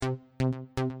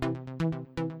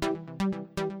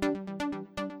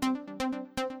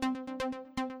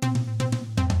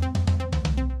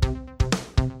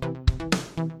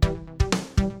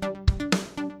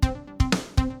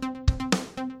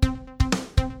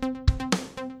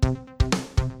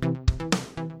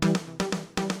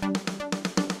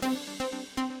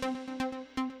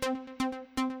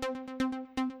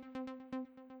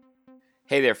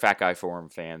Hey there, Fat Guy Forum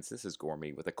fans. This is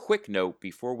Gormy with a quick note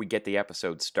before we get the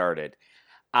episode started.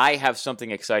 I have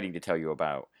something exciting to tell you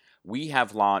about. We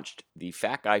have launched the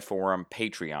Fat Guy Forum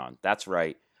Patreon. That's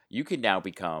right. You can now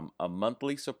become a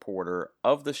monthly supporter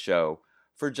of the show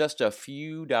for just a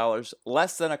few dollars,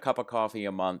 less than a cup of coffee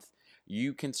a month.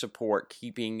 You can support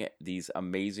keeping these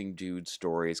amazing dude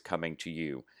stories coming to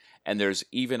you. And there's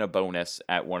even a bonus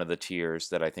at one of the tiers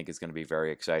that I think is going to be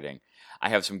very exciting. I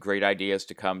have some great ideas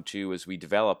to come to as we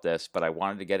develop this, but I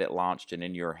wanted to get it launched and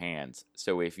in your hands.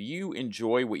 So if you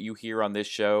enjoy what you hear on this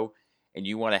show and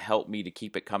you want to help me to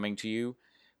keep it coming to you,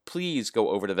 please go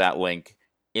over to that link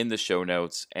in the show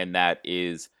notes, and that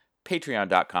is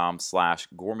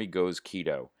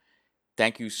patreon.com/GormyGoesKeto.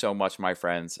 Thank you so much, my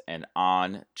friends, and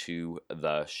on to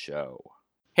the show.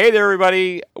 Hey there,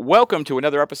 everybody. Welcome to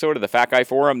another episode of the Fat Guy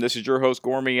Forum. This is your host,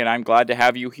 Gormy, and I'm glad to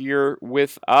have you here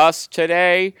with us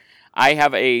today. I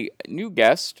have a new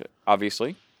guest,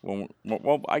 obviously. Well,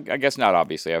 I guess not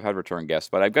obviously. I've had return guests,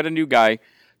 but I've got a new guy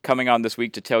coming on this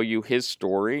week to tell you his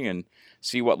story and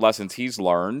see what lessons he's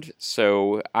learned.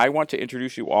 So I want to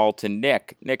introduce you all to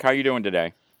Nick. Nick, how are you doing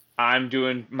today? I'm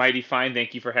doing mighty fine.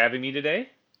 Thank you for having me today.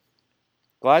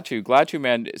 Glad to,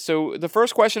 man. So the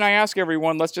first question I ask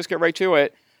everyone, let's just get right to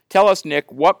it. Tell us,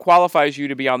 Nick, what qualifies you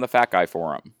to be on the Fat Guy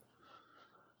Forum?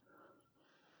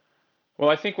 Well,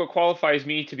 I think what qualifies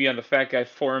me to be on the Fat Guy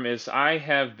Forum is I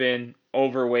have been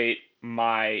overweight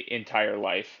my entire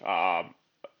life.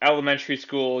 Elementary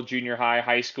school, junior high,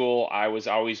 high school, I was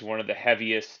always one of the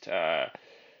heaviest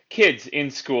kids in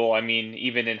school. I mean,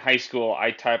 even in high school,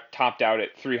 I topped out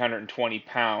at 320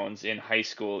 pounds in high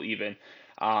school, even.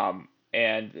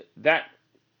 And that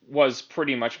was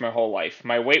pretty much my whole life.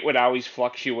 My weight would always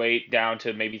fluctuate down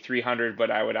to maybe 300, but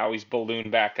I would always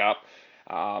balloon back up.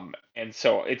 And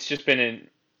so it's just been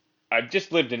I've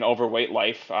just lived an overweight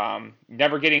life.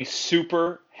 Never getting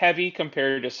super heavy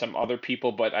compared to some other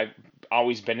people, but I've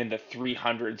always been in the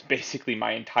 300s basically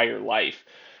my entire life.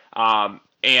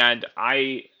 And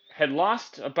I had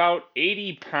lost about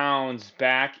 80 pounds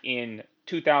back in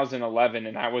 2011,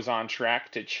 and I was on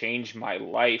track to change my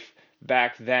life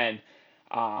back then.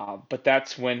 But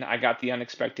that's when I got the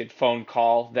unexpected phone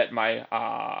call that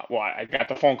I got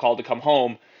the phone call to come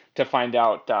home to find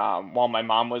out while my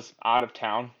mom was out of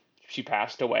town, she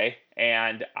passed away.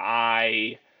 And uh,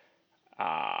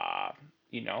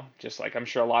 just like I'm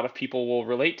sure a lot of people will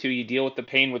relate to, you deal with the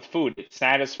pain with food. It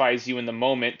satisfies you in the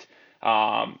moment.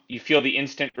 You feel the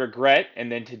instant regret,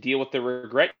 and then to deal with the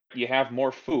regret, you have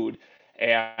more food.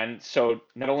 And so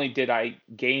not only did I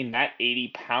gain that 80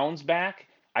 pounds back,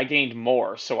 I gained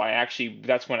more. So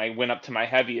that's when I went up to my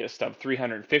heaviest of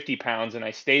 350 pounds, and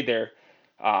I stayed there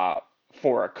uh,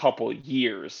 for a couple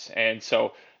years. And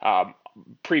so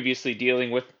previously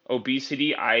dealing with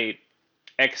obesity, I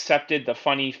accepted the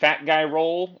funny fat guy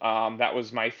role. That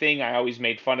was my thing. I always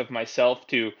made fun of myself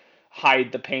to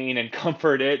hide the pain and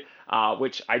comfort it,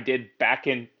 which I did back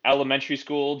in elementary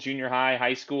school, junior high,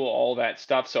 high school, all that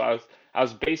stuff. So I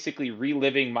was basically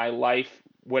reliving my life,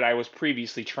 what I was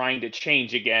previously trying to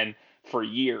change again for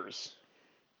years.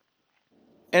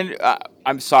 And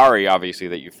I'm sorry, obviously,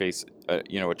 that you face, a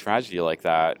tragedy like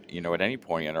that. At any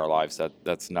point in our lives,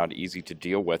 that's not easy to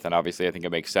deal with. And obviously, I think it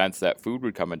makes sense that food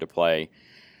would come into play.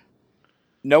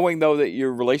 Knowing though that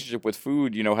your relationship with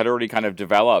food, had already kind of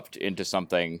developed into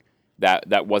something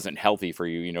that wasn't healthy for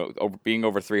you. Being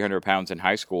over 300 pounds in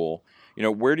high school.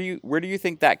 Where do you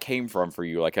think that came from for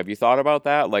you? Like, have you thought about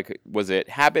that? Like, was it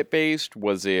habit based?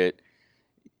 Was it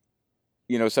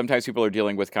sometimes people are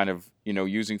dealing with kind of,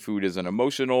 using food as an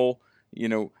emotional,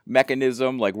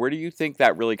 mechanism. Like, where do you think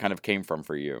that really kind of came from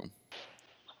for you?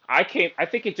 I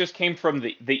think it just came from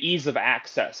the ease of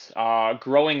access.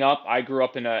 Growing up, I grew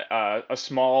up in a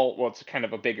small, well, it's kind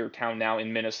of a bigger town now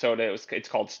in Minnesota. It's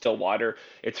called Stillwater.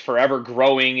 It's forever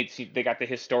growing. They got the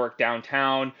historic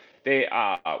downtown.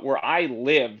 Where I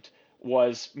lived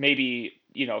was maybe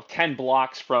 10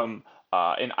 blocks from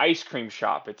an ice cream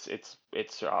shop. It's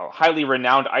a highly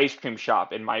renowned ice cream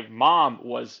shop, and my mom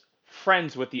was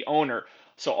friends with the owner.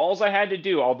 So all I had to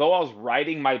do, although I was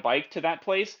riding my bike to that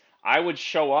place, I would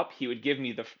show up. He would give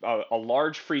me a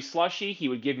large free slushie. He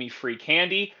would give me free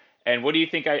candy. And what do you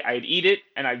think? I'd eat it,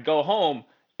 and I'd go home,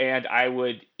 and I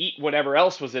would eat whatever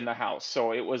else was in the house.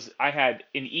 So I had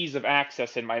an ease of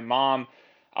access, and my mom,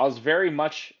 I was very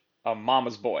much a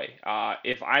mama's boy.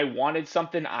 If I wanted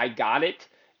something, I got it.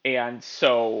 And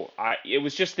so it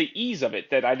was just the ease of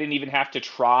it that I didn't even have to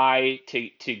try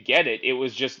to get it. It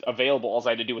was just available. All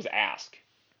I had to do was ask.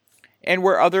 And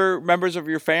were other members of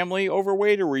your family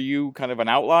overweight, or were you kind of an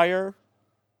outlier?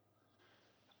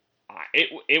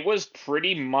 it was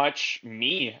pretty much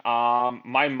me.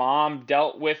 My mom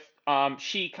dealt with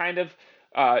she kind of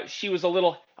she was a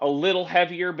little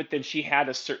heavier, but then she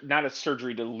had not a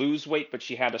surgery to lose weight, but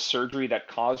she had a surgery that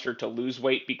caused her to lose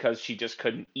weight because she just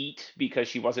couldn't eat because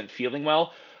she wasn't feeling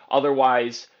well.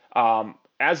 Otherwise,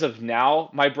 as of now,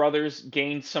 my brother's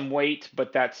gained some weight,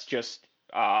 but that's just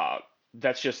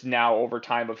now over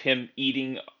time of him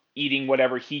eating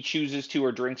whatever he chooses to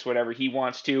or drinks whatever he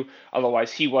wants to.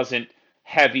 Otherwise, he wasn't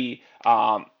heavy.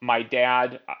 My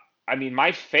dad, I mean,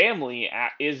 my family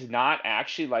is not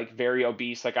actually like very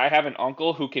obese. Like I have an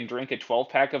uncle who can drink a 12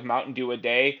 pack of Mountain Dew a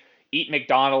day, eat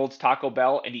McDonald's, Taco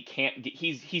Bell, and he can't.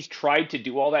 He's tried to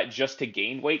do all that just to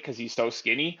gain weight because he's so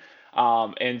skinny.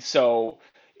 And so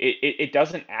it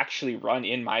doesn't actually run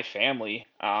in my family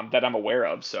that I'm aware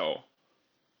of. So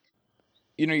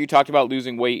You talked about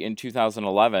losing weight in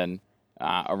 2011,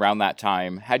 around that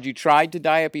time. Had you tried to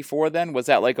diet before then? Was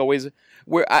that like always?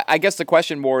 Where I guess the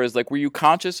question more is like, were you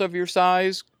conscious of your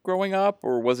size growing up,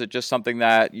 or was it just something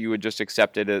that you had just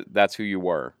accepted that's who you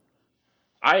were?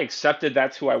 I accepted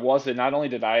that's who I was, and not only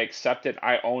did I accept it,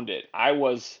 I owned it. I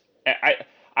was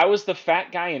the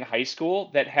fat guy in high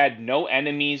school that had no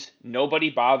enemies.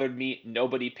 Nobody bothered me.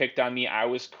 Nobody picked on me. I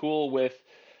was cool with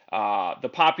the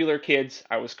popular kids.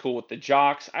 I was cool with the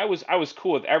jocks. I was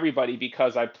cool with everybody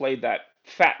because I played that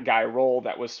fat guy role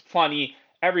that was funny.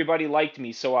 Everybody liked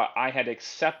me, so I had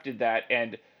accepted that,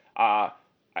 and uh,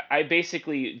 I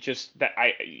basically just that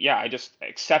I yeah I just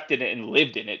accepted it and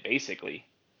lived in it basically.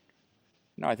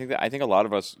 No, I think a lot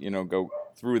of us, go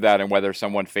through that, and whether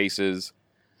someone faces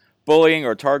bullying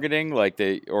or targeting, like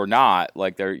they or not,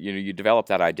 like you develop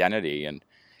that identity. And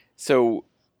so,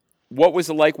 what was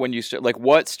it like when like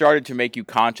what started to make you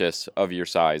conscious of your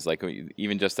size? Like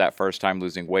even just that first time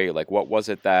losing weight, like what was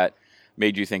it that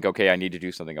made you think, okay, I need to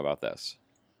do something about this?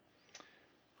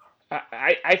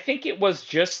 I think it was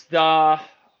just the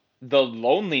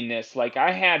loneliness. Like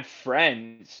I had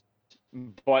friends,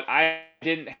 but I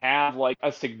didn't have like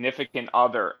a significant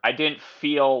other. I didn't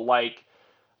feel like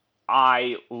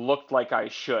I looked like I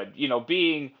should.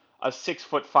 Being a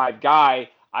 6'5" guy,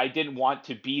 I didn't want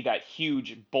to be that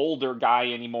huge boulder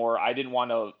guy anymore. I didn't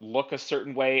want to look a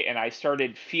certain way, and I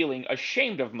started feeling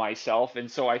ashamed of myself.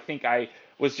 And so I think I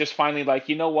was just finally like,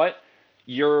 you know what?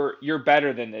 You're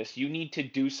better than this. You need to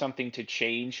do something to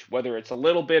change, whether it's a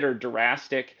little bit or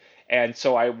drastic. And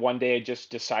so I one day I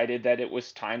just decided that it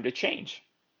was time to change.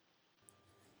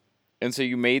 And so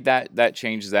you made that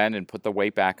change then and put the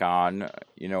weight back on.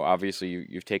 Obviously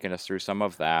you've taken us through some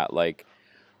of that. Like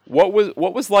what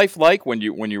was life like when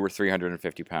you were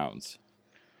 350 pounds?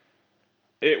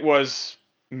 It was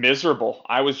miserable.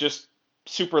 I was just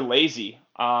super lazy.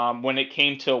 When it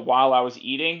came to while I was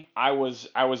eating, I was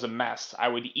a mess. I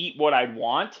would eat what I'd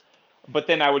want, but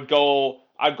then I'd go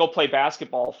play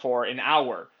basketball for an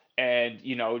hour and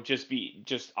just be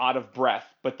just out of breath.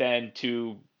 But then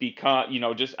to become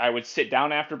just I would sit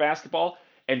down after basketball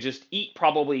and just eat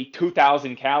probably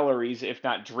 2,000 calories, if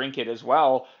not drink it as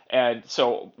well. And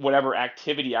so whatever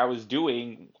activity I was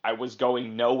doing, I was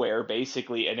going nowhere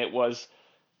basically, and it was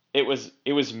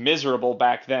miserable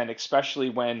back then, especially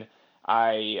when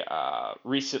I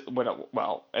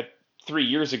at 3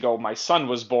 years ago, my son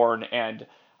was born, and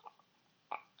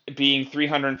being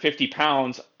 350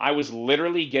 pounds, I was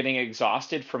literally getting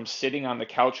exhausted from sitting on the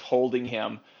couch holding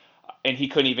him, and he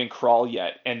couldn't even crawl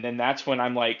yet. And then that's when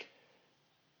I'm like,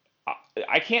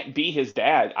 I can't be his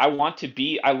dad. I want to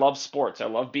be. I love sports. I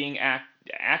love being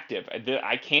active.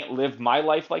 I can't live my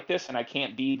life like this, and I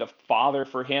can't be the father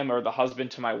for him or the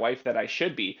husband to my wife that I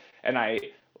should be. And I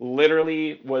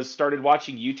literally was started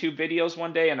watching YouTube videos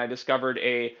one day, and I discovered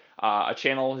a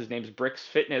channel. His name's Bricks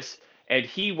Fitness, and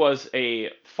he was a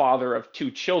father of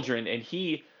two children, and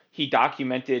he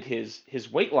documented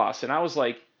his weight loss, and I was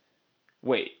like,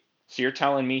 wait, so you're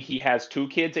telling me he has two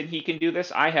kids and he can do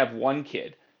this? I have one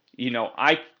kid.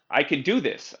 I can do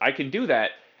this. I can do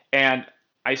that. And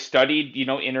I studied,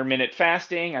 intermittent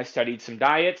fasting. I studied some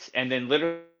diets, and then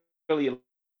literally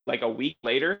like a week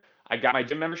later, I got my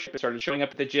gym membership and started showing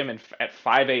up at the gym at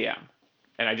 5 a.m.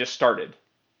 And I just started.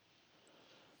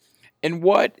 And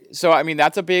so I mean,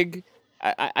 that's a big,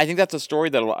 I think that's a story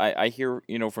that I hear,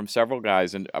 from several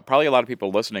guys, and probably a lot of people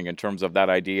listening, in terms of that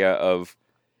idea of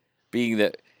being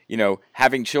that,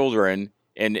 having children,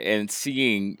 and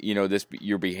seeing, this,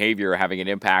 your behavior having an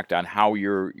impact on how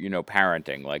you're,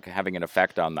 parenting, like having an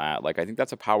effect on that. Like, I think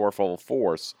that's a powerful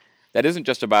force that isn't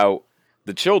just about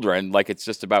the children, like it's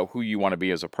just about who you want to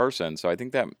be as a person. So I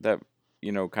think that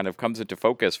kind of comes into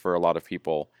focus for a lot of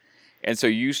people. And so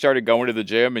you started going to the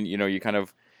gym, and you kind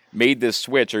of made this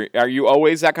switch. Are you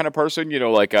always that kind of person?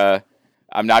 Like,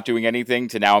 I'm not doing anything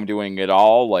to now I'm doing it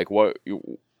all? Like what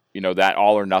you know, that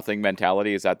all or nothing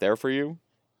mentality, is that there for you?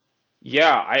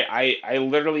 Yeah, I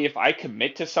literally, if I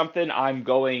commit to something, I'm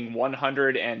going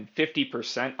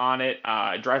 150% on it.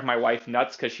 I drive my wife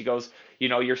nuts because she goes,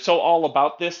 you're so all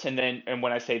about this, and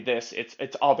when I say this,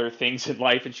 it's other things in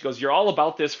life, and she goes, you're all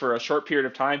about this for a short period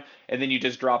of time, and then you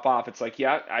just drop off. It's like,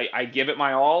 yeah, I give it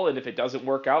my all, and if it doesn't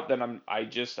work out, then I'm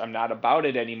not about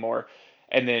it anymore.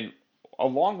 And then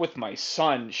along with my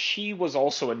son, she was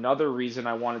also another reason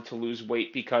I wanted to lose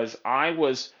weight because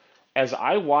as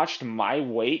I watched my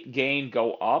weight gain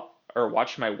go up, or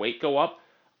watched my weight go up,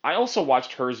 I also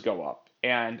watched hers go up.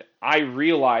 And I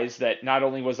realized that not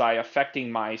only was I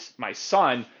affecting my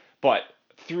son, but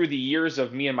through the years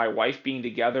of me and my wife being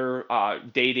together,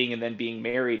 dating, and then being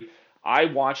married, I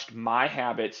watched my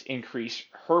habits increase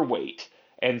her weight.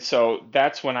 And so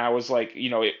that's when I was like,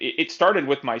 it started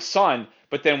with my son,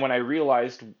 but then when I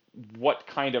realized what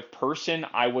kind of person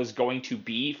I was going to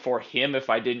be for him if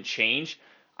I didn't change,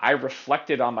 I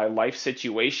reflected on my life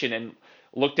situation and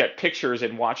looked at pictures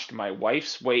and watched my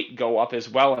wife's weight go up as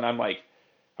well. And I'm like,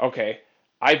 okay,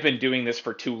 I've been doing this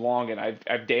for too long and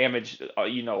I've damaged, a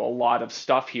lot of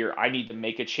stuff here. I need to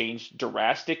make a change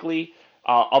drastically.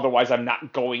 Otherwise, I'm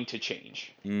not going to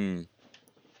change. Mm.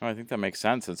 Oh, I think that makes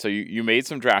sense. And so you made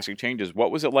some drastic changes.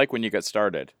 What was it like when you got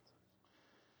started?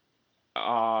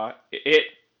 It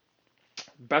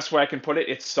Best way I can put it,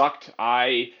 it sucked.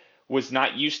 I was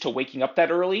not used to waking up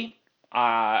that early,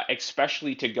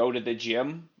 especially to go to the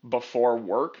gym before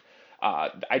work.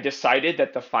 I decided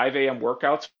that the 5 a.m.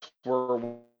 workouts were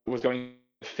was going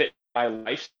to fit my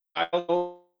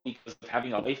lifestyle because of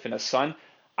having a wife and a son.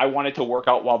 I wanted to work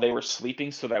out while they were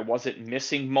sleeping so that I wasn't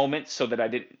missing moments, so that I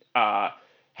didn't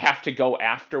have to go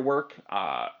after work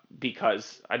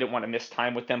because I didn't want to miss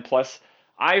time with them. Plus,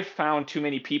 I've found too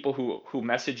many people who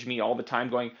message me all the time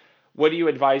going, "What do you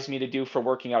advise me to do for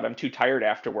working out? I'm too tired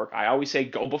after work." I always say,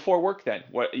 "Go before work then.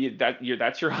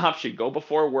 That's your option. Go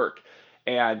before work."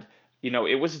 And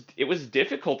it was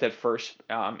difficult at first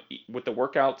with the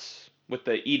workouts, with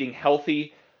the eating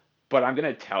healthy, but I'm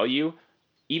gonna tell you,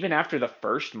 even after the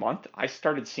first month, I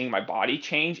started seeing my body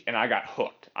change and I got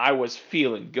hooked. I was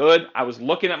feeling good. I was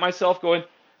looking at myself going,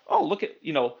 "Oh, look at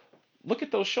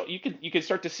those show you could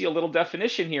start to see a little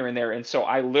definition here and there." And so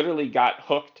I literally got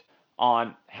hooked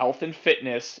on health and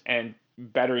fitness and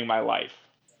bettering my life.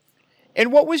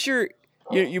 And what was your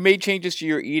you made changes to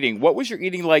your eating. What was your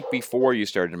eating like before you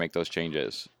started to make those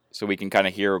changes? So we can kind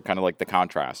of hear kind of like the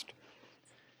contrast.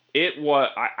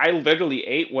 I literally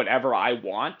ate whatever I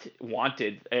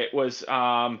wanted. It was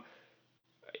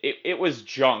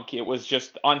junk. It was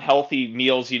just unhealthy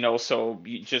meals, so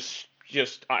you just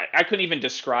I couldn't even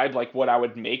describe like what I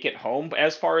would make at home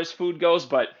as far as food goes,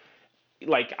 but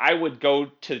like I would go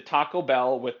to Taco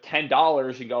Bell with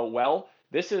 $10 and go, well,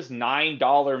 this is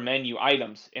 $9 menu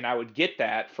items, and I would get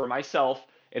that for myself,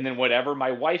 and then whatever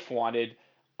my wife wanted,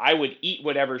 I would eat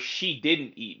whatever she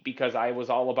didn't eat because I was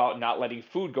all about not letting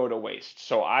food go to waste.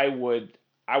 So I would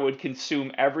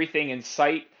consume everything in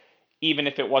sight, even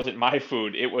if it wasn't my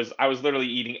food. I was literally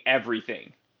eating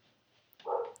everything.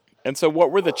 And so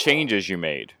what were the changes you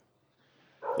made?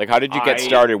 Like how did you get I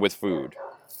started with food?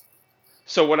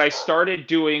 So what I started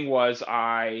doing was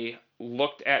I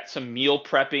looked at some meal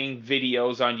prepping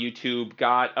videos on YouTube,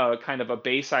 got a kind of a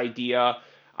base idea.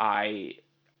 I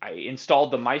I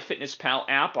installed the MyFitnessPal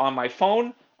app on my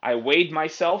phone. I weighed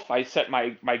myself. I set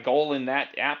my goal in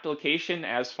that application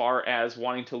as far as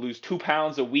wanting to lose 2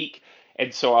 pounds a week.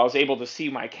 And so I was able to see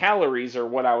my calories or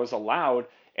what I was allowed.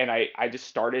 And I just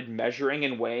started measuring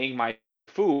and weighing my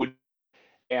food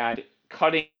and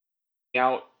cutting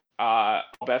out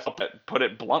best put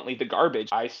it bluntly, the garbage.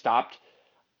 I stopped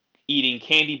eating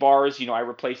candy bars. I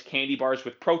replaced candy bars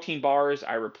with protein bars.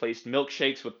 I replaced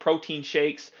milkshakes with protein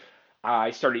shakes.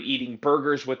 I started eating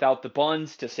burgers without the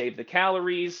buns to save the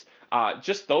calories.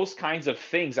 Just those kinds of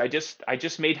things. I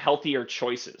just made healthier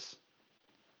choices.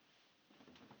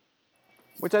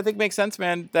 Which I think makes sense,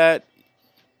 man, that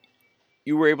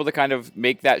you were able to kind of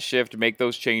make that shift, make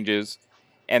those changes,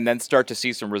 and then start to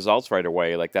see some results right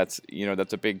away. Like that's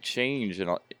a big change,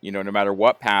 and no matter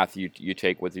what path you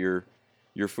take with your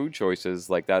food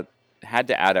choices, like that had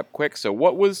to add up quick. So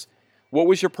what was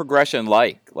your progression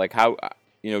like? Like how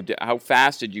how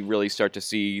fast did you really start to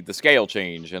see the scale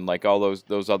change and like all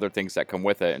those other things that come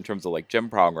with it in terms of like gym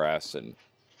progress and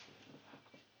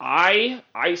I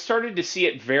started to see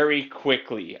it very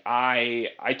quickly. I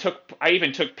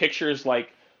even took pictures like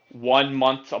 1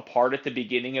 month apart at the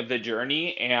beginning of the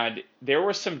journey, and there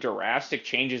were some drastic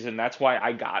changes, and that's why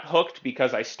I got hooked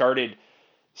because I started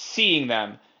seeing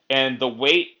them. And the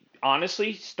weight,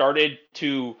 honestly started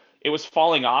to, it was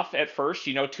falling off at first,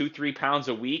 2, 3 pounds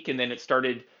a week, and then it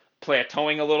started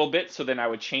plateauing a little bit. So then I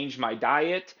would change my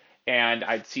diet and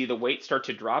I'd see the weight start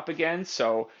to drop again.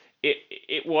 So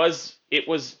it was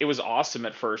awesome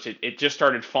at first. It just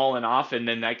started falling off, and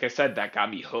then like I said, that got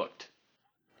me hooked.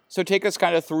 So take us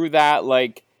kind of through that,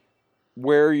 like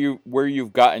where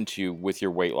you've gotten to with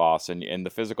your weight loss and the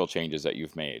physical changes that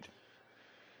you've made.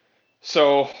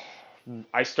 So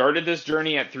I started this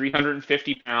journey at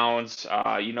 350 pounds,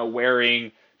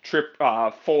 wearing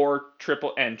four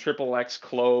triple X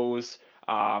clothes.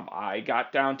 I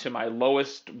got down to my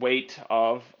lowest weight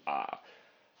of,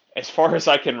 as far as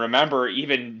I can remember,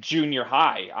 even junior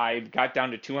high. I got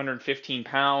down to 215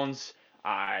 pounds.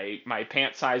 My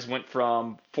pant size went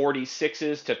from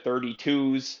 46s to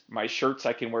 32s. My shirts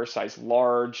I can wear size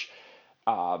large.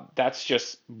 That's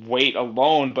just weight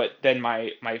alone. But then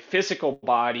my physical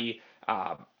body,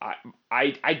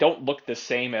 I don't look the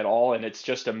same at all, and it's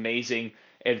just amazing.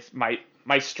 It's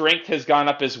my strength has gone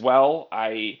up as well.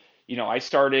 I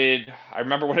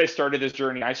remember when I started this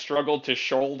journey, I struggled to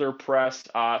shoulder press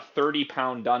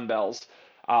 30-pound dumbbells.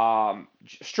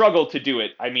 Struggled to do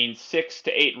it. I mean, 6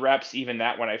 to 8 reps, even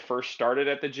that when I first started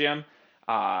at the gym.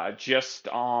 Just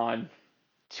on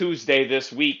Tuesday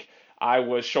this week, I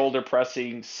was shoulder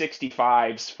pressing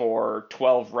 65s for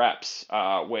 12 reps,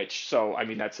 so I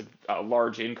mean that's a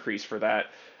large increase for that.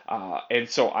 And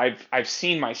so I've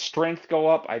seen my strength go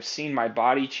up, I've seen my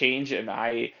body change, and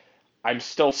I'm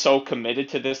still so committed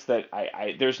to this that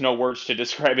there's no words to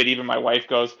describe it. Even my wife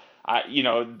goes,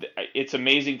 it's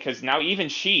amazing because now even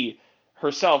she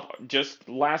herself just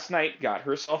last night got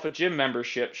herself a gym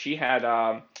membership. She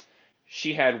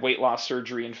had weight loss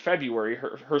surgery in February.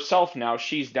 Herself now,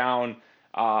 she's down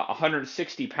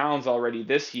 160 pounds already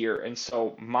this year, and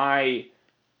so my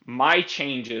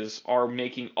changes are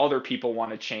making other people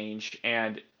want to change,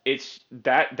 and it's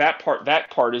that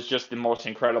part is just the most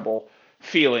incredible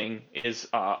feeling is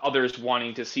others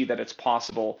wanting to see that it's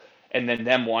possible, and then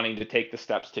them wanting to take the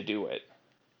steps to do it.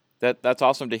 That's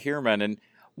awesome to hear, man. And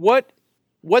what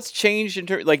what's changed in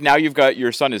terms, like, now you've got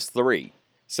your son is 3,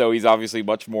 so he's obviously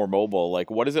much more mobile.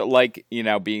 Like, what is it like,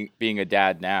 being a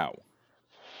dad now?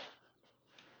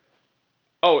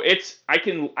 Oh, I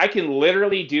can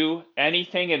literally do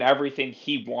anything and everything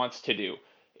he wants to do.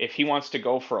 If he wants to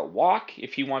go for a walk,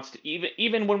 if he wants to,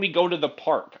 even when we go to the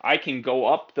park, I can go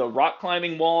up the rock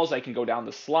climbing walls, I can go down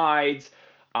the slides,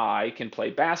 I can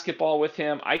play basketball with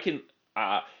him. I can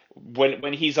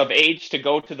when he's of age to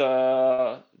go to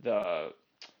the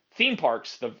theme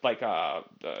parks, the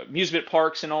amusement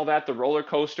parks and all that, the roller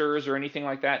coasters or anything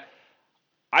like that.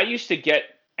 I used to get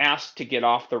asked to get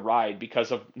off the ride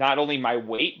because of not only my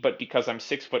weight, but because I'm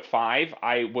 6'5".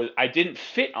 I didn't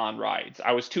fit on rides.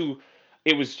 I was too.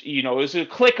 It was a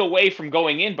click away from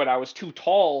going in, but I was too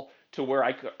tall to where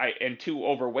and too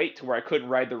overweight to where I couldn't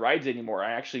ride the rides anymore.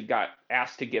 I actually got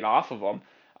asked to get off of them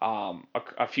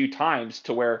a few times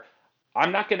to where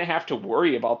I'm not going to have to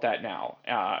worry about that now.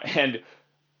 And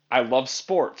I love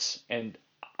sports, and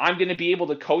I'm going to be able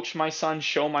to coach my son,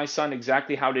 show my son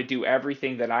exactly how to do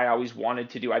everything that I always wanted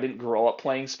to do. I didn't grow up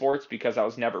playing sports because I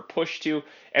was never pushed to,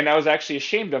 and I was actually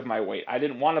ashamed of my weight. I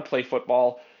didn't want to play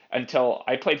football until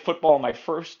I played football. My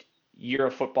first year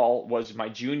of football was my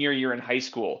junior year in high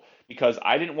school because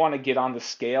I didn't want to get on the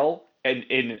scale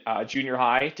in junior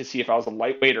high to see if I was a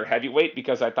lightweight or heavyweight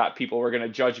because I thought people were going to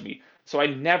judge me. So I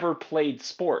never played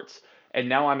sports, and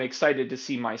now I'm excited to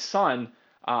see my son.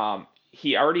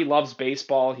 He already loves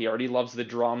baseball. He already loves the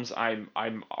drums.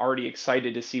 I'm already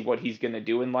excited to see what he's going to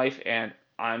do in life, and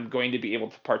I'm going to be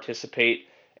able to participate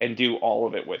and do all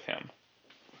of it with him.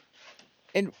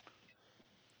 And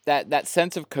that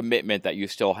sense of commitment that you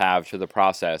still have to the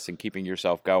process and keeping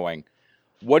yourself going.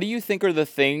 What do you think are the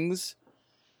things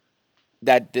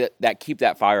that keep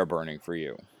that fire burning for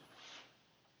you?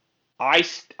 I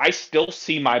still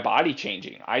see my body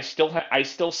changing. I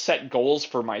still set goals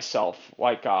for myself.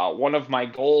 Like one of my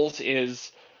goals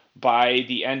is by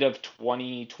the end of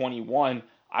 2021,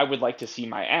 I would like to see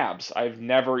my abs. I've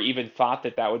never even thought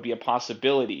that that would be a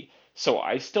possibility. So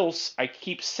I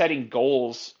keep setting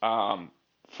goals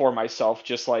for myself,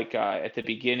 just like at the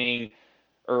beginning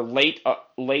or late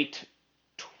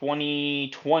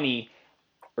 2020,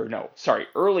 or no, sorry,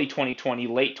 early 2020,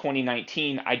 late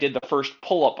 2019, I did the first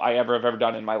pull up I ever have ever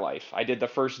done in my life. I did the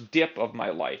first dip of my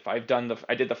life. I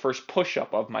did the first push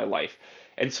up of my life.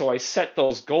 And so I set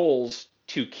those goals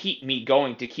to keep me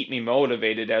going, to keep me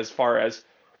motivated as far as,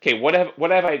 okay, what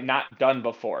have I not done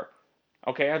before?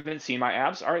 Okay, I've been seeing my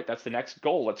abs. All right, that's the next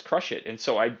goal. Let's crush it. And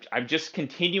so I'm just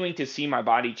continuing to see my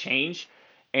body change,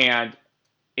 and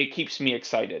it keeps me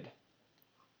excited.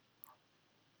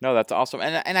 No, that's awesome,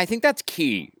 and I think that's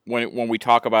key when we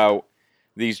talk about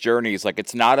these journeys. Like,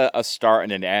 it's not a start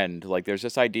and an end. Like, there's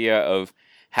this idea of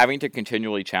having to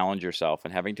continually challenge yourself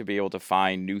and having to be able to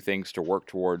find new things to work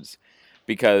towards,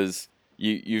 because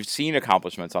you've seen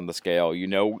accomplishments on the scale. You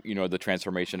know the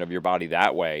transformation of your body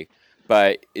that way,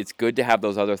 but it's good to have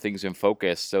those other things in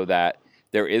focus so that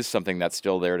there is something that's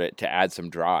still there to add some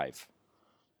drive.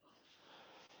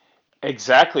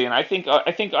 Exactly, and I think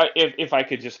if I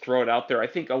could just throw it out there, I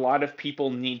think a lot of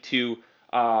people need to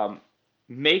um,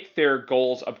 make their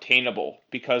goals obtainable,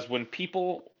 because when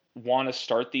people want to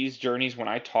start these journeys, when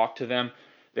I talk to them,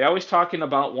 they always talking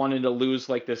about wanting to lose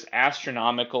like this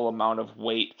astronomical amount of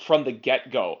weight from the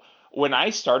get-go. When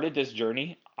I started this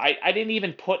journey, I didn't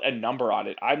even put a number on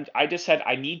it. I just said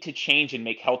I need to change and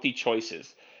make healthy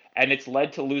choices, and it's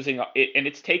led to losing it, and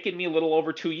it's taken me a little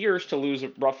over 2 years to lose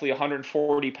roughly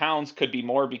 140 pounds. Could be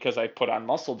more because I put on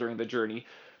muscle during the journey,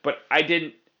 but I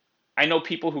didn't. I know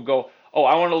people who go, oh,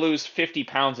 I want to lose 50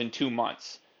 pounds in 2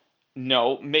 months.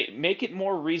 No, make it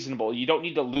more reasonable. You don't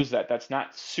need to lose that. That's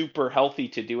not super healthy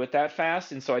to do it that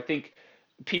fast. And so I think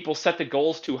people set the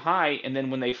goals too high, and then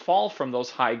when they fall from those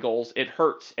high goals, it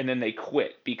hurts, and then they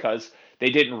quit because they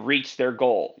didn't reach their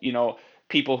goal.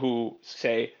 People who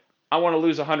say, I want to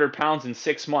lose 100 pounds in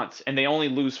 6 months, and they only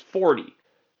lose 40.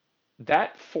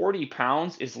 That 40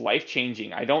 pounds is life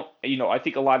changing. I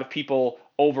think a lot of people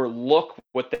overlook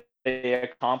what they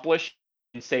accomplish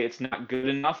and say it's not good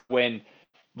enough, when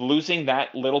losing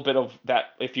that little bit of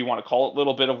that, if you want to call it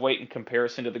little bit of weight in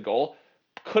comparison to the goal,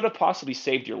 could have possibly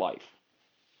saved your life.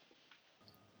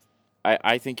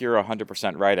 I think you're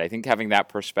 100% right. I think having that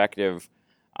perspective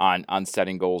on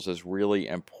setting goals is really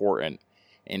important.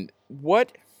 And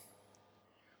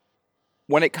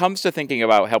when it comes to thinking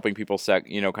about helping people set,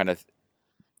 kind of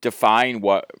define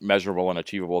what measurable and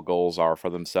achievable goals are for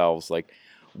themselves, like,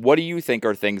 what do you think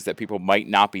are things that people might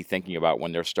not be thinking about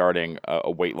when they're starting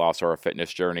a weight loss or a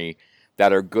fitness journey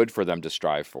that are good for them to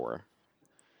strive for?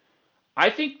 I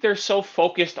think they're so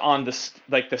focused on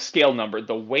like the scale number,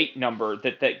 the weight number,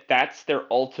 that's their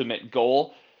ultimate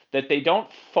goal, that they don't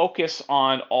focus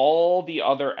on all the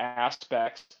other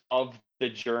aspects of the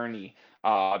journey.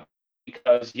 Uh,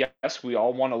 because yes, we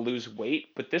all want to lose weight,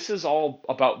 but this is all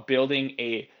about building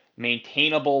a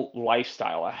maintainable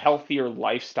lifestyle, a healthier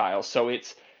lifestyle. So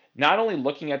it's not only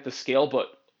looking at the scale, but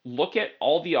look at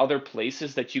all the other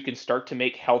places that you can start to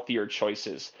make healthier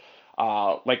choices.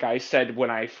 Like I said, when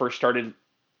I first started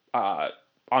uh,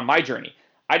 on my journey,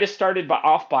 I just started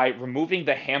off by removing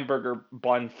the hamburger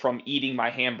bun from eating my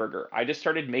hamburger. I just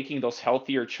started making those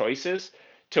healthier choices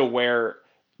to where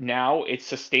now it's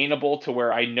sustainable, to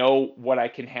where I know what I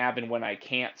can have and when I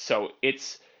can't. So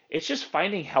it's just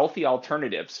finding healthy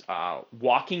alternatives.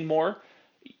 Walking more.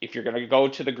 If you're gonna go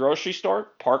to the grocery store,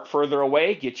 park further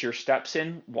away, get your steps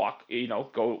in, walk.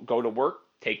 Go to work,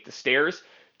 take the stairs.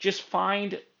 Just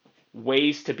find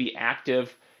ways to be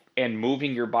active and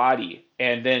moving your body,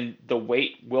 and then the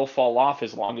weight will fall off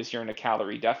as long as you're in a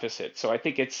calorie deficit. So I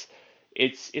think it's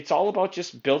all about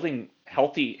just building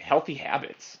healthy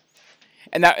habits.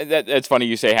 And that's funny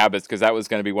you say habits, because that was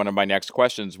going to be one of my next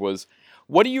questions was,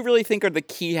 what do you really think are the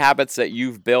key habits that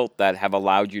you've built that have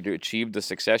allowed you to achieve the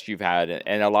success you've had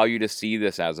and allow you to see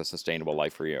this as a sustainable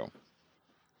life for you?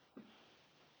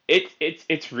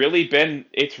 It's really been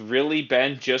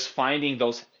just finding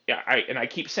those. Yeah, I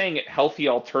keep saying it, healthy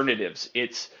alternatives.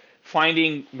 It's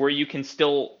finding where you can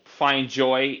still find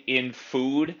joy in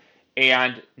food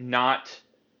and not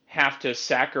have to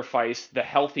sacrifice the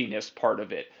healthiness part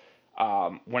of it.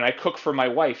 When I cook for my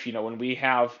wife, when we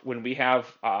have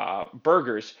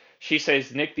burgers, she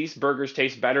says, Nick, these burgers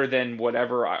taste better than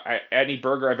any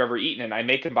burger I've ever eaten, and I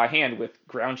make them by hand with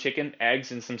ground chicken,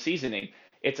 eggs, and some seasoning.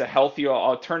 It's a healthier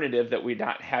alternative that we're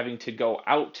not having to go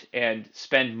out and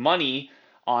spend money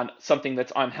on something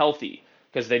that's unhealthy,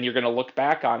 because then you're going to look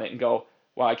back on it and go,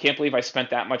 well, I can't believe I spent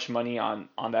that much money on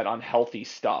that unhealthy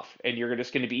stuff. And you're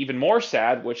just going to be even more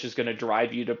sad, which is going to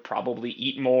drive you to probably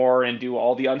eat more and do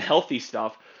all the unhealthy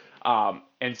stuff.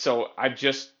 And so I've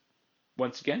just,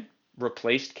 once again,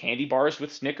 replaced candy bars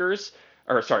with Snickers,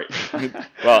 or sorry,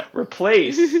 Well,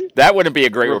 replace, that wouldn't be a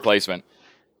great re, replacement.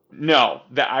 no,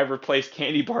 that I've replaced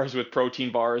candy bars with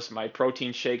protein bars. My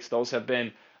protein shakes, those have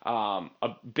been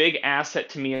a big asset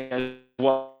to me, as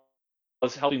well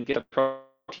as helping get the protein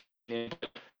in.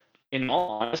 In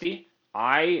all honesty,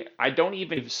 I don't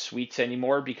even have sweets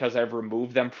anymore because I've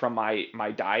removed them from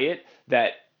my diet.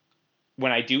 That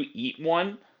when I do eat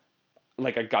one,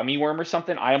 like a gummy worm or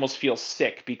something, I almost feel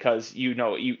sick, because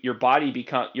your body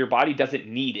doesn't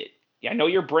need it. I know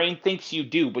your brain thinks you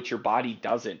do, but your body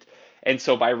doesn't. And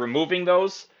so by removing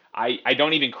those, I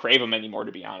don't even crave them anymore,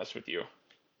 to be honest with you.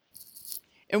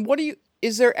 And what do you?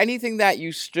 Is there anything that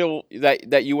you still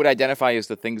that you would identify as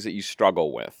the things that you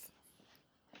struggle with?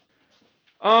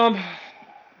 Um,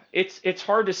 it's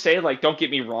hard to say. Like, don't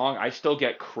get me wrong, I still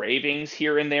get cravings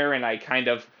here and there, and I kind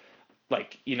of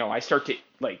like, I start to,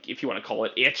 like, if you want to call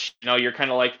it itch. You're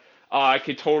kind of like, oh, I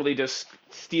could totally just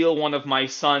steal one of my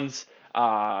son's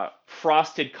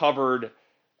frosted covered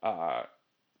uh,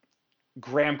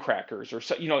 graham crackers, or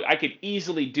so. I could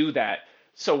easily do that.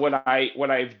 So what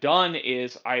I've done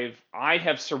is I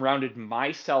have surrounded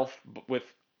myself with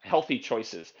healthy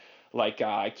choices. Like,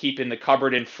 I keep in the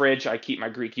cupboard and fridge, I keep my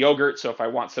Greek yogurt, so if I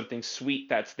want something sweet,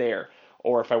 that's there.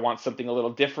 Or if I want something a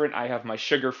little different, I have my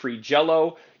sugar-free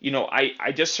Jello.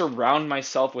 I just surround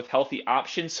myself with healthy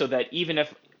options, so that even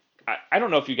if I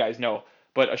don't know if you guys know,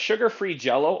 but a sugar-free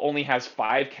Jello only has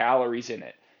 5 calories in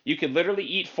it. You could literally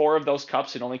eat 4 of those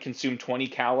cups and only consume 20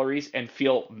 calories and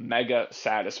feel mega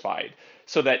satisfied.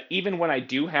 So that even when I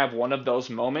do have one of those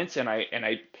moments, and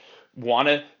I want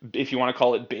to, if you want to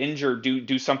call it binge, or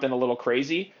do something a little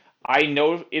crazy, I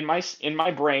know in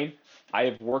my brain I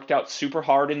have worked out super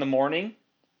hard in the morning.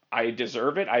 I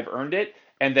deserve it. I've earned it.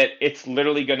 And that it's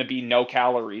literally going to be no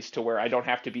calories, to where I don't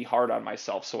have to be hard on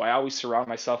myself. So I always surround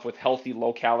myself with healthy,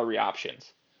 low calorie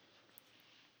options.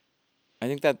 I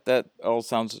think that all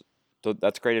sounds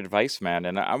that's great advice, man.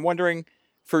 And I'm wondering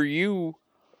for you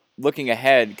looking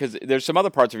ahead, because there's some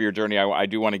other parts of your journey I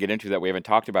do want to get into that we haven't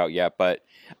talked about yet. But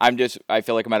I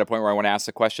feel like I'm at a point where I want to ask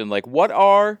the question, like,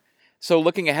 so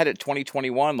looking ahead at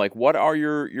 2021, like, what are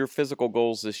your physical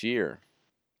goals this year?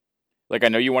 Like, I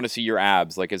know you want to see your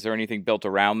abs. Like, is there anything built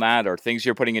around that, or things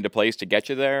you're putting into place to get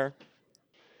you there?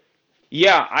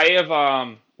 Yeah, I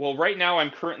have. Well, right now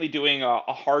I'm currently doing a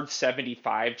hard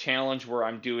 75 challenge, where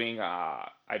I'm doing.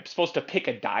 I'm supposed to pick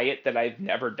a diet that I've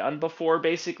never done before,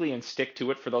 basically, and stick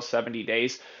to it for those 70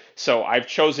 days. So I've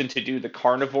chosen to do the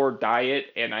carnivore diet,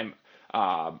 and I'm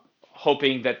uh,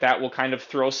 hoping that that will kind of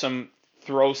throw some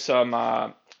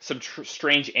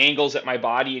strange angles at my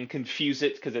body and confuse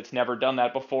it, because it's never done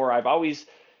that before. I've always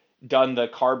done the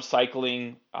carb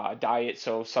cycling diet.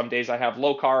 So some days I have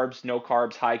low carbs, no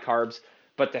carbs, high carbs,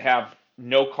 but to have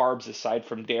no carbs aside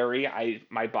from dairy,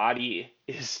 my body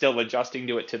is still adjusting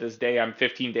to it to this day. I'm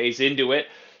 15 days into it,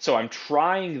 so I'm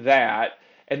trying that,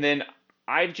 and then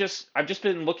I've just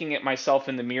been looking at myself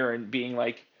in the mirror and being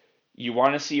like, you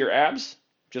want to see your abs?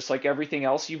 Just like everything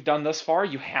else you've done thus far,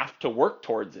 you have to work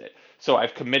towards it. So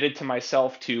I've committed to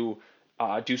myself to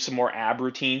do some more ab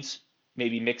routines,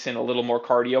 maybe mix in a little more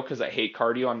cardio, because I hate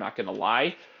cardio. I'm not going to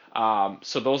lie.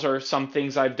 So those are some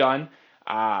things I've done.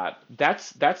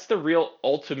 That's the real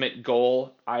ultimate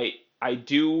goal. I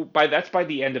do by That's by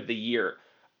the end of the year.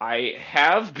 I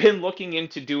have been looking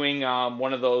into doing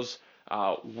one of those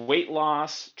weight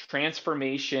loss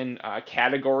transformation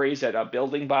categories at a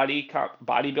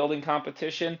bodybuilding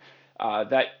competition.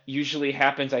 That usually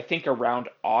happens, I think, around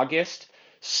August.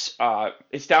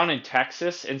 It's down in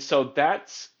Texas, and so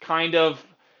that's kind of,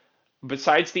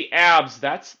 besides the abs,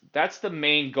 that's the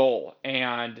main goal.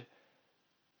 And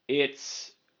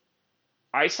it's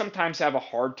I sometimes have a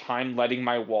hard time letting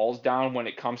my walls down when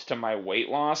it comes to my weight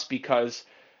loss, because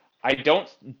I don't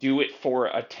do it for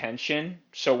attention.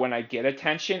 So when I get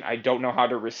attention, I don't know how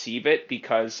to receive it,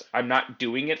 because I'm not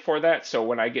doing it for that. So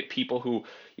when I get people who,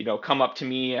 come up to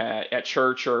me at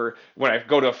church, or when I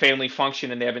go to a family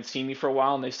function and they haven't seen me for a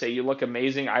while and they say, "You look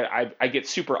amazing," I get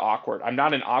super awkward. I'm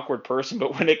not an awkward person,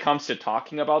 but when it comes to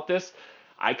talking about this,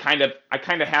 I kind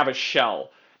of have a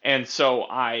shell. And so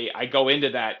I go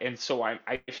into that. And so I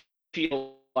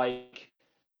feel like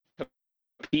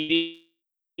competing,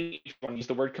 if you want to use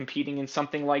the word competing in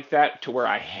something like that, to where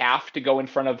I have to go in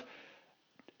front of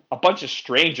a bunch of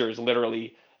strangers,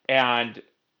 literally, and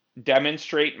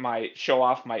show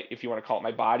off my, if you want to call it,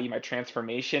 my body, my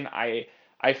transformation.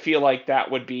 I feel like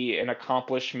that would be an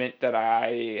accomplishment that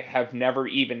I have never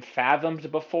even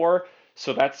fathomed before.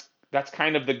 So that's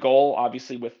kind of the goal.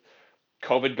 Obviously, with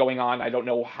COVID going on, I don't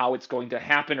know how it's going to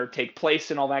happen or take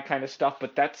place and all that kind of stuff,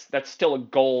 but that's still a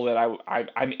goal that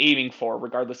I'm aiming for,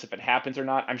 regardless if it happens or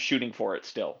not. I'm shooting for it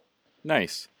still.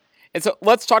 Nice. And so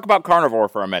let's talk about carnivore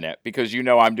for a minute, because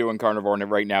I'm doing carnivore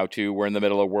right now too. We're in the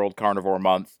middle of World Carnivore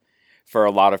Month for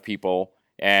a lot of people,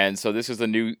 and so this is a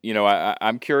new.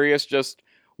 I'm curious, just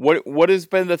what has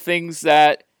been the things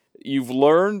that you've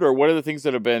learned, or what are the things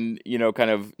that have been kind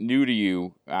of new to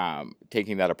you,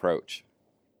 taking that approach.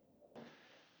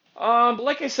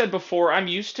 Like I said before, I'm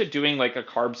used to doing like a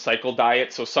carb cycle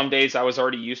diet. So some days I was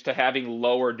already used to having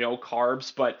low or no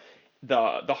carbs, but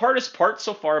The hardest part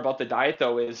so far about the diet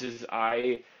though is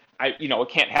I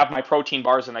can't have my protein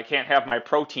bars and I can't have my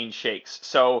protein shakes.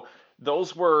 So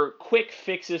those were quick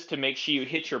fixes to make sure you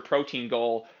hit your protein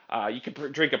goal. You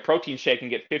could drink a protein shake and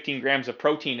get 15 grams of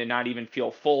protein and not even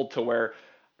feel full, to where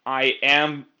I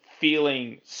am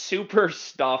feeling super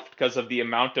stuffed because of the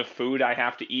amount of food I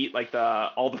have to eat, like the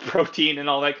all the protein and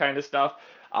all that kind of stuff.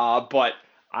 But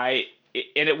I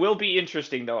and it will be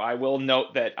interesting though. I will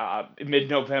note that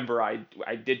mid-November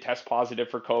I did test positive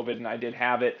for COVID and I did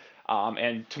have it.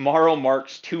 And tomorrow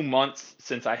marks 2 months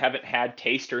since I haven't had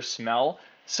taste or smell.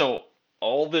 So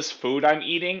all this food I'm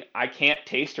eating, I can't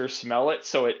taste or smell it.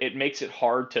 So it makes it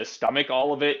hard to stomach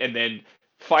all of it and then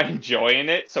find joy in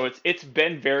it. So it's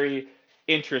been very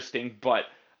interesting, but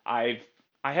I've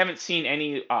I haven't seen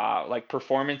any like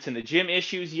performance in the gym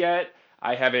issues yet.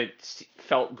 I haven't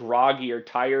felt groggy or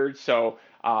tired, so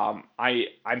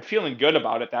I'm feeling good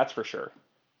about it. That's for sure.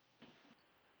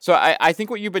 So I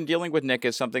think what you've been dealing with, Nick,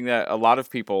 is something that a lot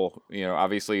of people,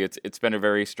 obviously it's been a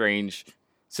very strange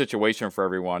situation for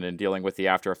everyone in dealing with the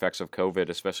after effects of COVID,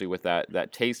 especially with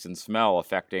that taste and smell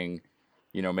affecting,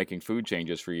 making food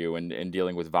changes for you and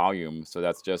dealing with volume. So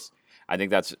I think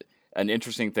that's an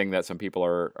interesting thing that some people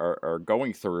are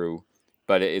going through,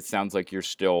 but it sounds like you're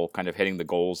still kind of hitting the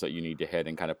goals that you need to hit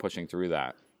and kind of pushing through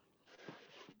that.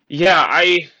 Yeah,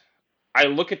 I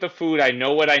look at the food, I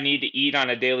know what I need to eat on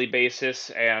a daily basis,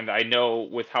 and I know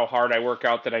with how hard I work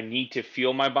out that I need to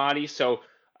fuel my body. So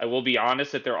I will be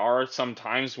honest that there are some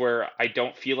times where I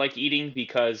don't feel like eating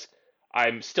because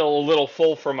I'm still a little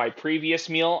full from my previous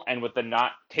meal, and with the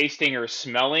not tasting or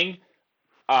smelling,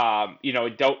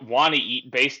 don't want to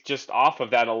eat based just off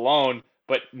of that alone.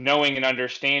 But knowing and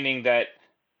understanding that,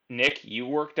 Nick, you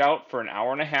worked out for an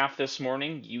hour and a half this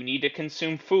morning. You need to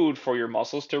consume food for your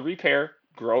muscles to repair,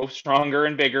 grow stronger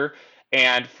and bigger,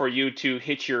 and for you to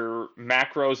hit your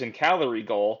macros and calorie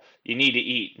goal, you need to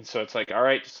eat. And so it's like, all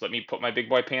right, just let me put my big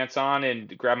boy pants on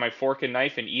and grab my fork and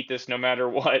knife and eat this no matter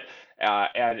what.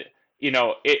 And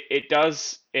it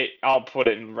does it. I'll put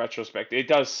it in retrospect. It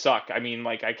does suck. I mean,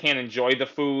 like I can't enjoy the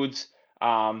foods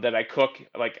that I cook.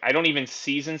 Like I don't even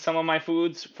season some of my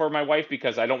foods for my wife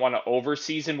because I don't want to over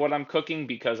season what I'm cooking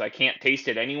because I can't taste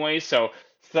it anyway. So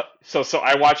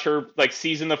I watch her like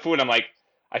season the food. I'm like,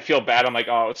 I feel bad. I'm like,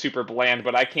 oh, it's super bland,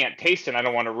 but I can't taste it. And I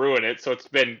don't want to ruin it. So it's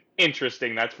been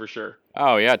interesting, that's for sure.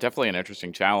 Oh yeah, definitely an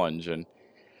interesting challenge. And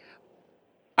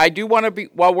I do want to be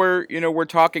while we're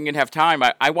talking and have time.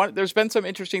 I want there's been some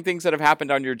interesting things that have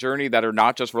happened on your journey that are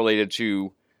not just related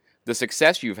to the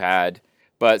success you've had,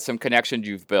 but some connections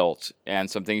you've built and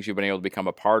some things you've been able to become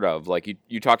a part of. Like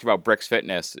you talked about Bricks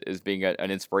Fitness as being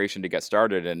an inspiration to get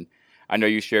started, and I know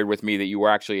you shared with me that you were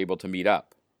actually able to meet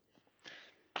up.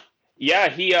 Yeah,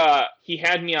 he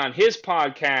had me on his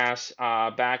podcast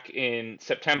back in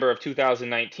September of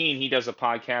 2019. He does a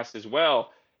podcast as well.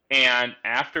 And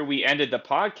after we ended the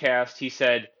podcast, he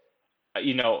said,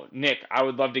 Nick, I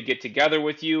would love to get together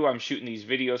with you. I'm shooting these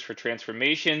videos for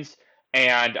transformations,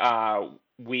 and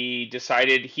we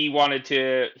decided he wanted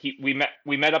to. We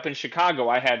met up in Chicago.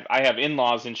 I have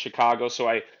in-laws in Chicago, so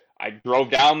I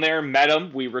drove down there, met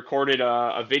him. We recorded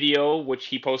a video which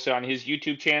he posted on his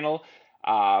YouTube channel.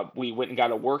 We went and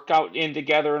got a workout in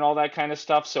together and all that kind of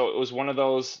stuff. So it was one of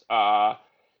those.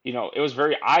 It was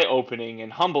very eye-opening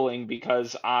and humbling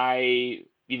because if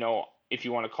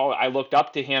you want to call it, I looked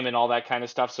up to him and all that kind of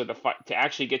stuff. So to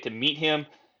actually get to meet him,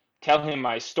 tell him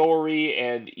my story,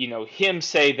 and him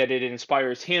say that it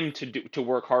inspires him to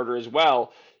work harder as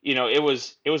well. It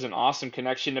was an awesome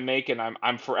connection to make, and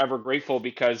I'm forever grateful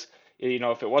because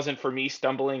if it wasn't for me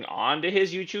stumbling onto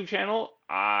his YouTube channel,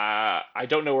 I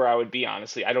don't know where I would be,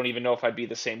 honestly. I don't even know if I'd be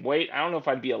the same weight. I don't know if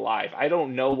I'd be alive. I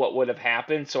don't know what would have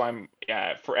happened. So I'm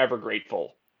forever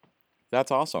grateful.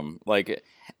 That's awesome. Like,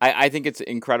 I think it's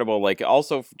incredible. Like,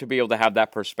 also to be able to have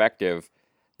that perspective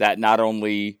that not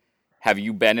only have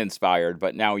you been inspired,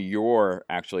 but now you're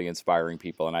actually inspiring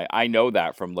people. And I know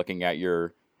that from looking at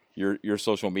your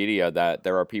social media that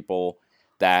there are people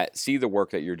that see the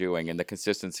work that you're doing and the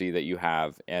consistency that you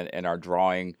have and are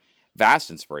drawing vast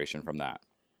inspiration from that.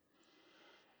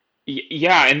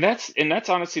 Yeah, and that's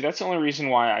honestly that's the only reason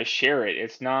why I share it.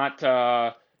 It's not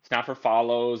for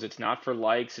follows, it's not for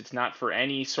likes, it's not for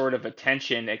any sort of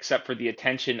attention except for the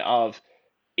attention of,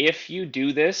 if you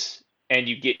do this and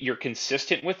you're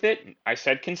consistent with it. I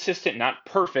said consistent, not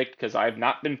perfect, because I've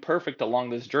not been perfect along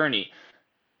this journey.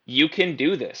 You can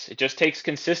do this. It just takes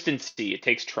consistency. It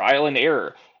takes trial and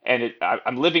error, and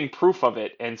I'm living proof of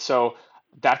it. And so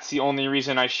that's the only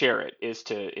reason I share it, is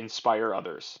to inspire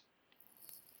others.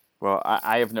 Well,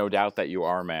 I have no doubt that you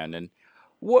are, man. And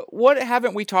What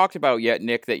haven't we talked about yet,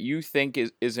 Nick, that you think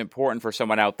is important for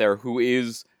someone out there who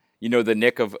is, the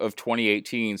Nick of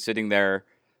 2018 sitting there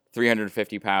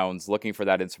 350 pounds looking for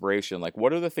that inspiration? Like,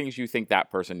 what are the things you think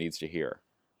that person needs to hear?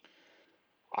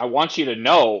 I want you to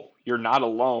know you're not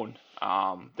alone.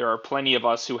 There are plenty of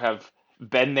us who have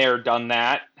been there, done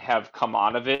that, have come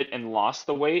out of it and lost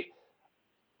the weight.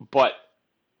 But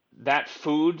that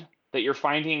food that you're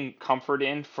finding comfort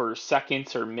in for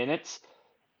seconds or minutes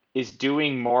is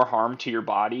doing more harm to your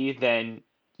body than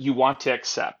you want to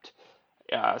accept.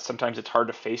 Sometimes it's hard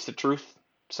to face the truth.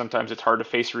 Sometimes it's hard to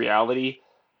face reality.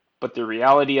 But the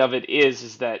reality of it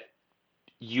is that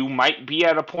you might be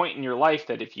at a point in your life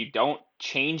that if you don't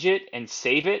change it and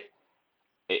save it,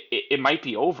 it might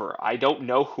be over. I don't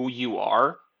know who you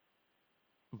are,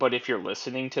 but if you're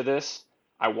listening to this,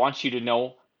 I want you to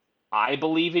know I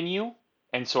believe in you,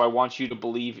 and so I want you to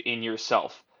believe in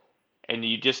yourself. And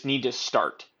you just need to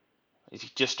start. It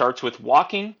just starts with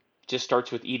walking, it just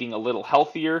starts with eating a little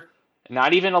healthier,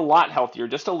 not even a lot healthier,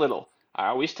 just a little. I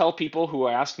always tell people who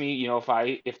ask me,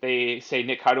 if they say,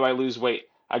 Nick, how do I lose weight?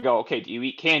 I go, okay, do you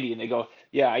eat candy? And they go,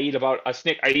 yeah, I eat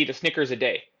a Snickers a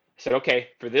day. I said, okay,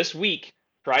 for this week,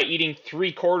 try eating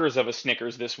 3/4 of a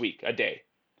Snickers this week a day.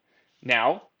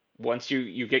 Now, once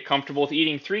you get comfortable with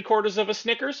eating 3/4 of a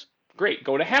Snickers, great,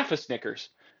 go to half a Snickers,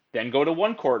 then go to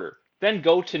 1/4, then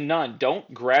go to none.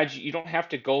 You don't have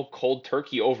to go cold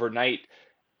turkey overnight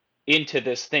into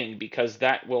this thing because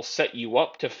that will set you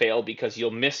up to fail because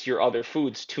you'll miss your other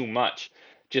foods too much.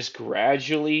 Just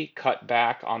gradually cut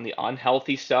back on the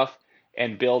unhealthy stuff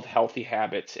and build healthy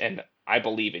habits. And I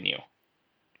believe in you.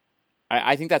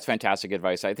 I think that's fantastic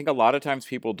advice. I think a lot of times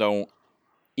people don't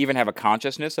even have a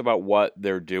consciousness about what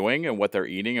they're doing and what they're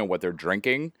eating and what they're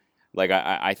drinking. Like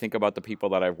I think about the people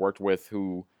that I've worked with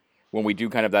who, when we do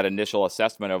kind of that initial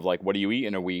assessment of like, what do you eat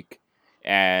in a week?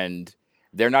 And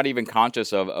they're not even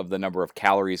conscious of the number of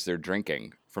calories they're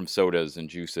drinking from sodas and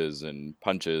juices and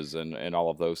punches and all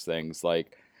of those things.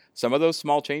 Like some of those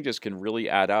small changes can really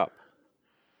add up.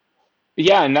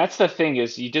 Yeah, and that's the thing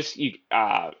is it's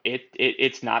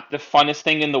not the funnest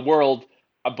thing in the world,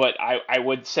 but I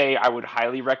would say I would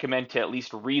highly recommend to at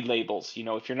least read labels.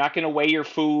 If you're not going to weigh your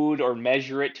food or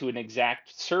measure it to an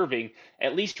exact serving,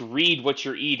 at least read what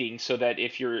you're eating so that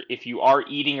if you are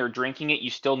eating or drinking it, you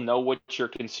still know what you're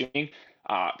consuming.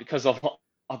 Because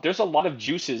there's a lot of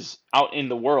juices out in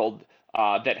the world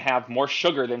that have more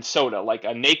sugar than soda. Like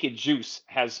a naked juice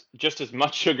has just as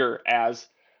much sugar as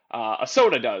a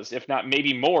soda does, if not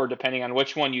maybe more, depending on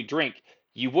which one you drink.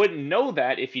 You wouldn't know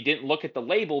that if you didn't look at the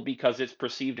label because it's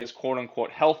perceived as quote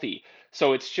unquote healthy.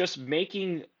 So it's just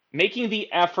making the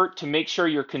effort to make sure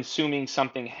you're consuming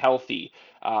something healthy.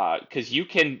 Because you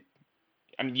could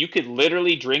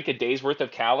literally drink a day's worth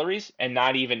of calories and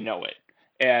not even know it.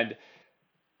 And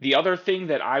the other thing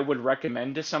that I would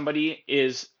recommend to somebody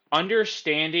is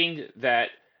understanding that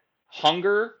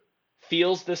hunger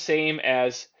feels the same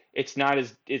as it's not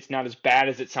as bad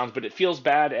as it sounds, but it feels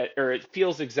or it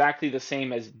feels exactly the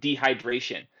same as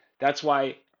dehydration. That's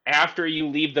why after you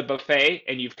leave the buffet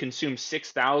and you've consumed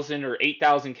 6,000 or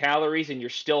 8,000 calories and you're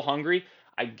still hungry,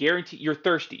 I guarantee you're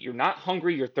thirsty. You're not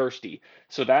hungry, you're thirsty.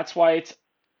 So that's why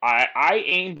I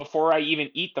aim before I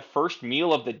even eat the first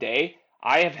meal of the day.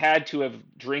 I have had to have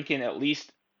drinking at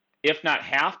least, if not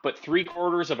half, but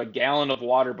 3/4 of a gallon of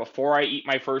water before I eat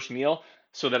my first meal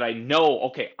so that I know,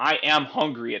 okay, I am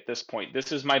hungry at this point.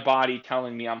 This is my body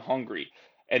telling me I'm hungry.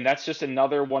 And that's just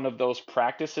another one of those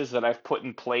practices that I've put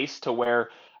in place to where,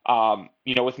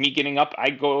 with me getting up,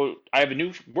 I have a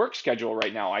new work schedule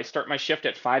right now. I start my shift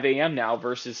at 5 a.m. now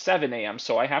versus 7 a.m.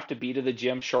 So I have to be to the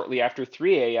gym shortly after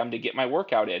 3 a.m. to get my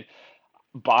workout in.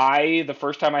 By the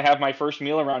first time I have my first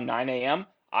meal around 9 a.m.,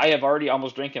 I have already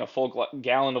almost drinking a full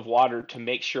gallon of water to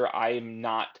make sure I am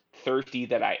not thirsty,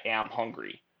 that I am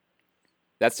hungry.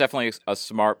 That's definitely a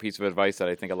smart piece of advice that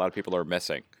I think a lot of people are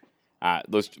missing.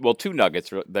 Two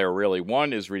nuggets there really.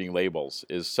 One is reading labels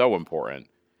is so important.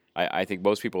 I think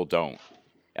most people don't.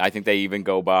 I think they even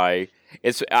go by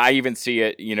it's. I even see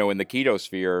it, in the keto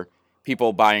sphere,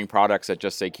 people buying products that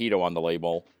just say keto on the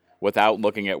label without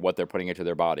looking at what they're putting into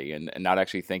their body and not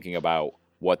actually thinking about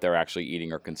what they're actually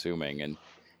eating or consuming. And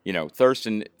thirst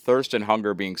and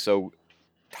hunger being so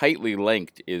tightly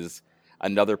linked is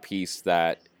another piece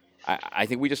that I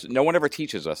think we just no one ever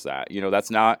teaches us that. That's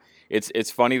not.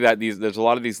 It's funny that there's a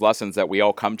lot of these lessons that we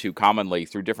all come to commonly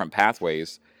through different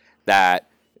pathways that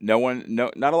not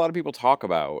a lot of people talk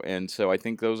about. And so I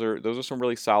think those are some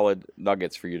really solid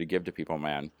nuggets for you to give to people,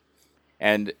 man.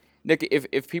 And Nick,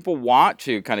 if people want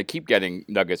to kind of keep getting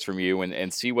nuggets from you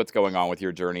and see what's going on with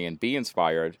your journey and be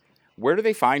inspired, where do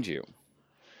they find you?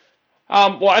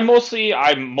 Well, I'm mostly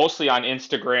on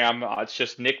Instagram. It's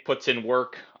just Nick puts in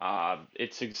work.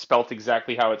 It's spelt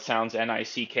exactly how it sounds,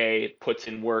 Nick puts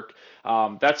in work.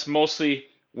 That's mostly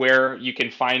where you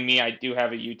can find me. I do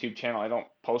have a YouTube channel. I don't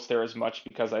post there as much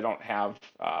because I don't have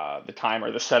the time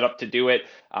or the setup to do it.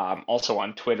 Also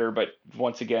on Twitter, but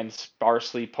once again,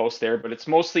 sparsely post there. But it's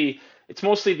mostly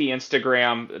the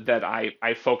Instagram that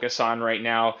I focus on right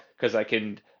now because I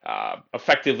can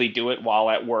effectively do it while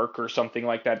at work or something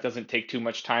like that. It doesn't take too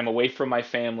much time away from my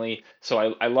family.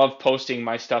 So I love posting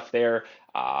my stuff there.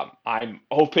 I'm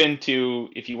open to,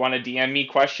 if you want to DM me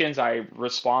questions, I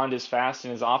respond as fast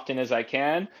and as often as I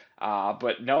can.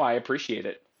 But no, I appreciate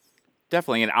it.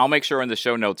 Definitely, and I'll make sure in the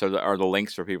show notes are the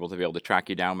links for people to be able to track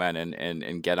you down, man,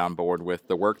 and get on board with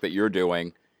the work that you're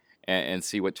doing, and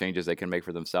see what changes they can make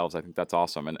for themselves. I think that's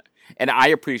awesome, and I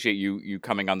appreciate you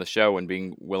coming on the show and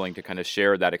being willing to kind of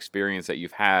share that experience that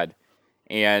you've had,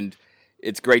 and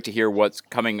it's great to hear what's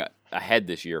coming ahead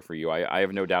this year for you. I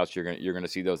have no doubts you're gonna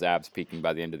see those abs peaking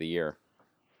by the end of the year.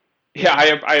 Yeah,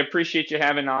 I appreciate you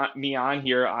having me on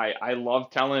here. I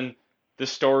love telling the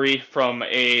story from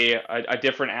a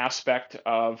different aspect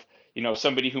of,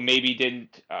 somebody who maybe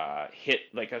didn't hit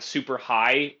like a super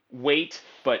high weight,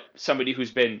 but somebody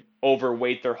who's been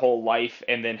overweight their whole life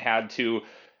and then had to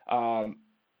um,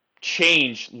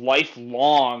 change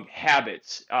lifelong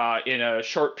habits in a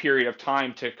short period of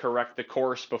time to correct the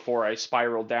course before I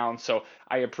spiral down. So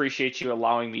I appreciate you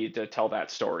allowing me to tell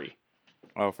that story.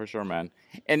 Oh, for sure, man.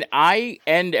 And I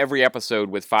end every episode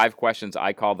with 5 questions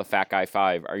I call the Fat Guy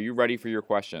Five. Are you ready for your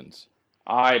questions?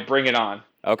 I bring it on.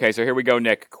 Okay, so here we go,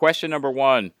 Nick. Question number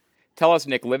one. Tell us,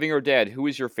 Nick, living or dead, who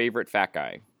is your favorite fat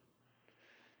guy?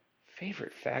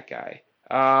 Favorite fat guy?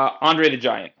 Andre the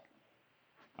Giant.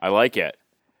 I like it.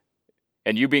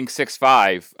 And you being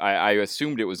 6'5", I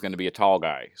assumed it was going to be a tall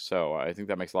guy. So I think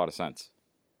that makes a lot of sense.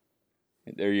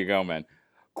 There you go, man.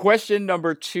 Question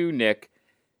number two, Nick.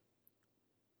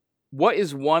 What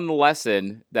is one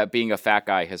lesson that being a fat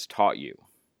guy has taught you?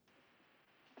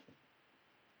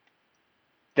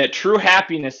 That true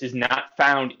happiness is not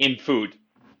found in food.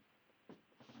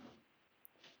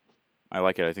 I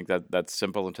like it. I think that's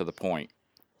simple and to the point.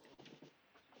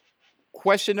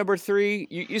 Question number three.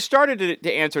 You started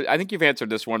to answer. I think you've answered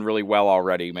this one really well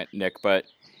already, Nick. But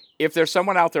if there's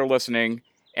someone out there listening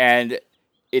and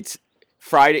it's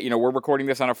Friday, we're recording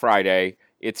this on a Friday.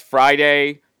 It's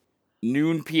Friday,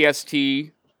 noon PST.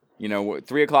 3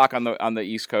 o'clock on the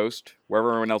East Coast, wherever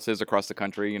everyone else is across the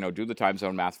country. Do the time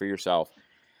zone math for yourself.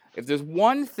 If there's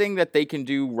one thing that they can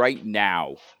do right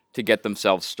now to get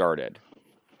themselves started.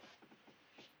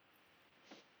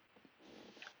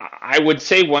 I would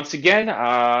say once again,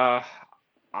 I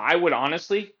would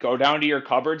honestly go down to your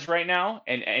cupboards right now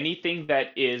and anything that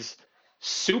is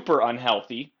super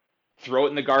unhealthy, throw it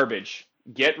in the garbage.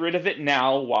 Get rid of it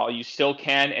now while you still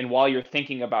can and while you're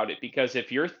thinking about it. Because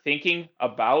if you're thinking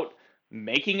about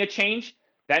making a change,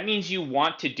 that means you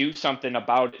want to do something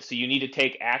about it. So you need to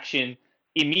take action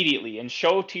immediately and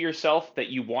show to yourself that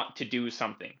you want to do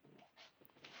something.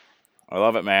 I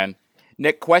love it, man.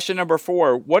 Nick, question number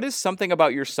four. What is something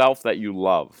about yourself that you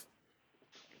love?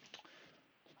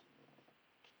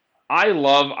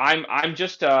 I'm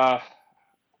just a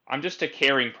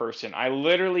caring person. I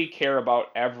literally care about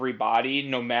everybody,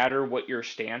 no matter what your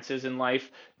stance is in life,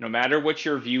 no matter what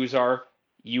your views are.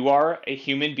 You are a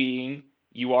human being.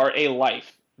 You are a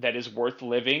life that is worth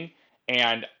living,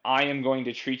 and I am going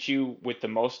to treat you with the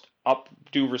most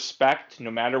updue respect, no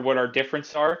matter what our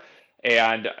differences are.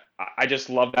 And I just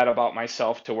love that about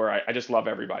myself to where I just love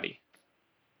everybody.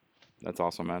 That's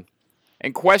awesome, man.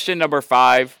 And question number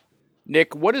five.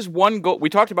 Nick, what is one goal? We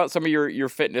talked about some of your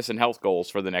fitness and health goals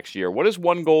for the next year. What is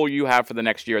one goal you have for the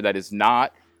next year that is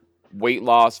not weight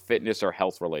loss, fitness, or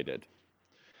health related?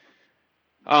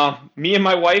 Me and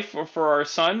my wife, for our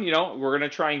son, we're gonna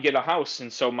try and get a house,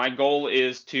 and so my goal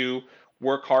is to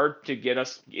work hard to get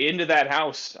us into that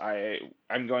house.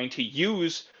 I'm going to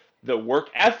use the work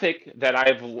ethic that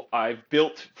I've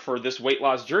built for this weight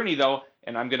loss journey, though,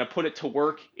 and I'm gonna put it to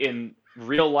work in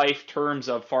real life terms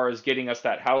of far as getting us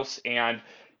that house and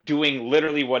doing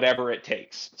literally whatever it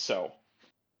takes. So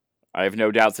I have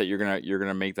no doubts that you're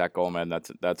gonna make that goal, man.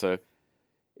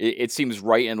 It seems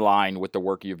right in line with the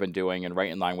work you've been doing and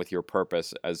right in line with your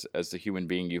purpose as the human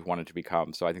being you've wanted to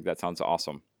become. So I think that sounds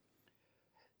awesome.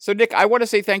 So Nick, I want to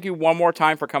say thank you one more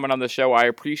time for coming on the show. I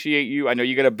appreciate you. I know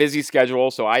you got a busy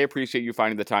schedule, so I appreciate you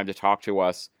finding the time to talk to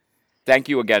us. Thank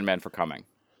you again, man, for coming.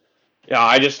 yeah,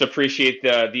 I just appreciate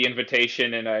the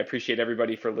invitation, and I appreciate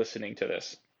everybody for listening to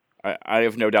this. I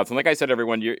have no doubts. And like I said,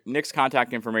 everyone, Nick's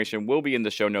contact information will be in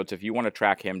the show notes if you want to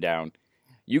track him down.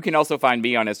 You can also find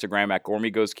me on Instagram at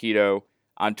Gormy Goes Keto,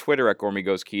 on Twitter at Gormy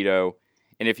Goes Keto.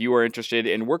 And if you are interested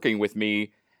in working with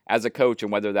me as a coach,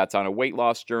 and whether that's on a weight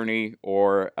loss journey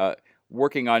or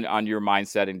working on your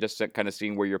mindset and just kind of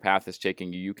seeing where your path is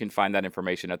taking you, you can find that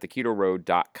information at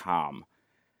theketoroad.com.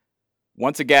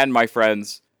 Once again, my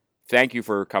friends, thank you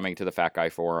for coming to the Fat Guy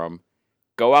Forum.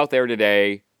 Go out there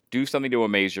today, do something to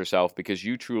amaze yourself, because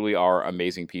you truly are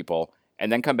amazing people,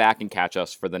 and then come back and catch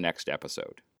us for the next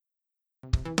episode.